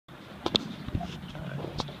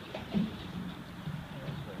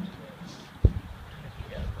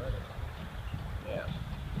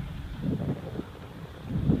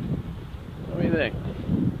think?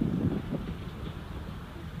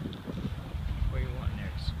 What do you want there?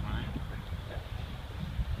 Spine?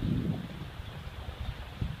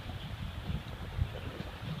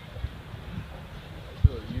 Do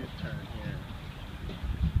a U-turn here.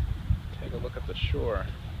 Take a look at the shore.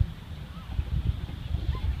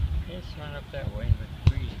 Let's run up that way, but the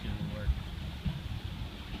breeze didn't work.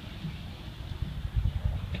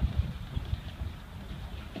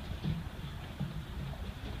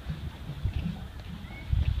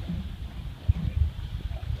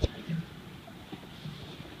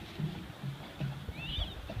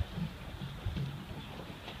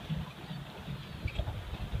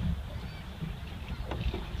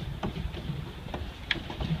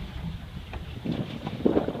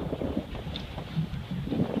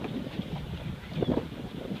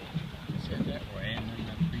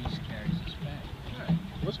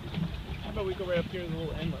 How about we go right up here to the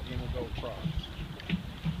little inlet and then we'll go across?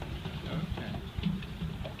 Okay.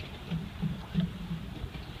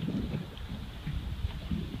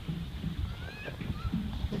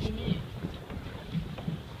 What do you need?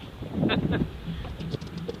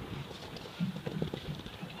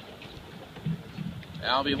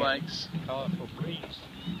 Alvie likes Colorful breeze.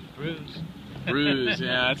 Bruise. bruise.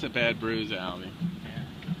 Yeah, that's a bad bruise, Alvie.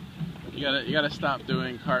 Yeah. You gotta stop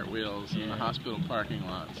doing cartwheels in the hospital parking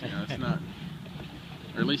lots. You know, it's not.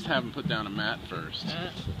 Or at least have them put down a mat first.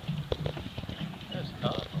 That's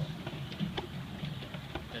colorful.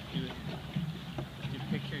 Do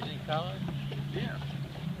pictures in color? Yeah.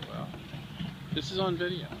 Well. This is on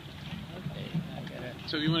video. Okay. I gotta.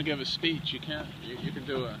 So if you want to give a speech, you can. You can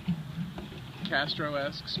do a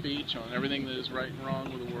Castro-esque speech on everything that is right and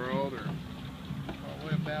wrong with the world, or. Well,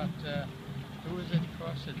 what about who was it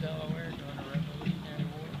across the Delaware during the Revolutionary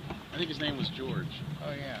War? I think his name was George.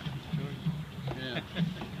 Oh yeah, George. Yeah.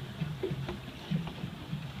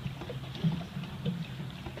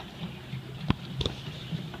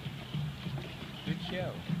 Good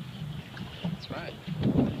show. That's right.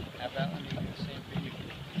 How about when you do the same for you?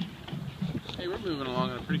 Hey, we're moving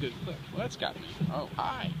along at a pretty good clip. Well, that's got me. Oh,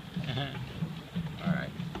 hi. All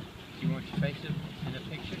right. Do you want your face in the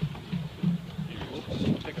picture? Here, we'll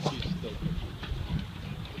take a few still pictures.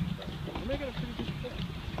 We're making a pretty good clip.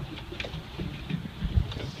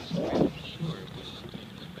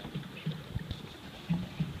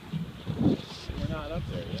 We're not up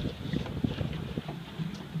there yet.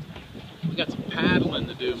 We got some paddling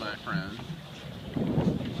to do, my friend.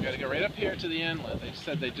 We got to go right up here to the inlet. They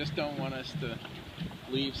said they just don't want us to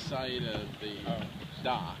leave sight of the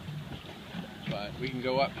dock. But we can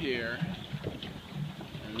go up here,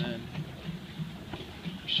 and then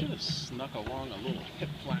we should have snuck along a little hip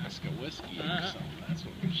flask of whiskey or something. That's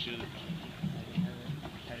what we should have done.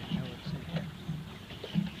 I didn't know what's in here.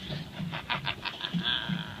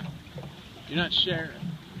 You're not sharing.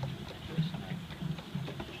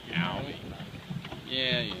 Alvie.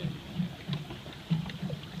 Yeah, yeah.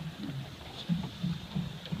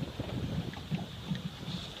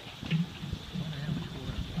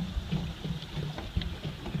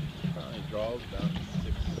 Probably draws about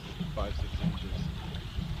 5, 6 inches.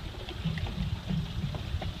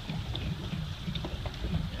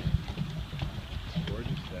 It's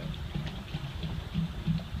gorgeous day.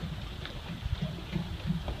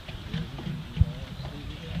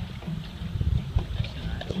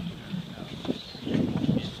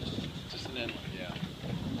 Just an inlet, yeah.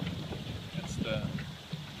 That's the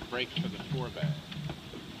brake for the forebag.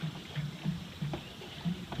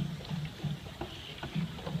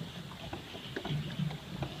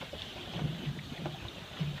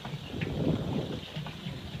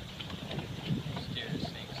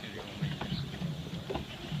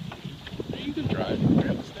 You can drive.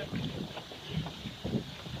 Grab the stick.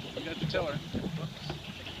 You got the tiller.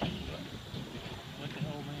 What did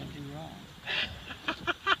old man do wrong?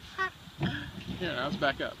 Here, now let's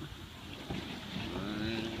back up.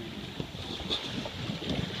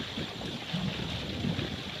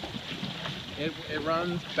 It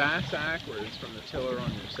runs backwards from the tiller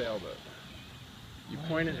on your sailboat. You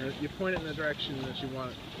point it in the direction that you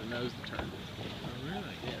want the nose to turn. Oh,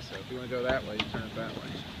 really? Yeah, so if you want to go that way, you turn it that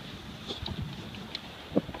way.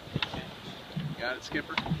 Got it,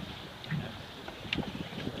 skipper? Now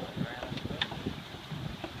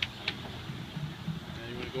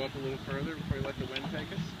you want to go up a little further before you let the wind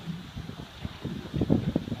take us?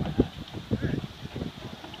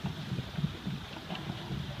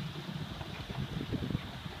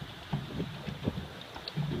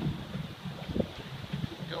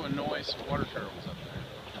 Go annoy some water turtles up there.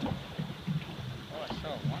 Oh, I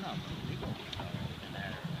saw one of them. In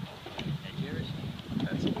there. Did you ever see?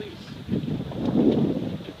 That's a lease.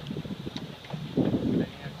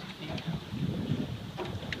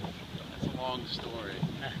 long story.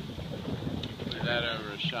 Did that over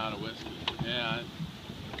a shot of whiskey. Yeah.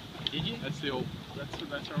 Did you? That's our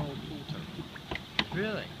old pool turtle.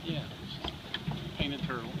 Really? Yeah. She's a painted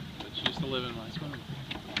turtle, but she used to live in my swimming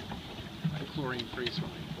pool. My chlorine-free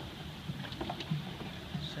swimming pool.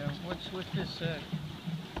 So what's with this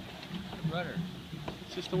rudder?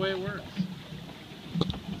 It's just the way it works.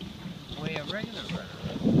 The way a regular rudder.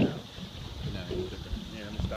 No, different.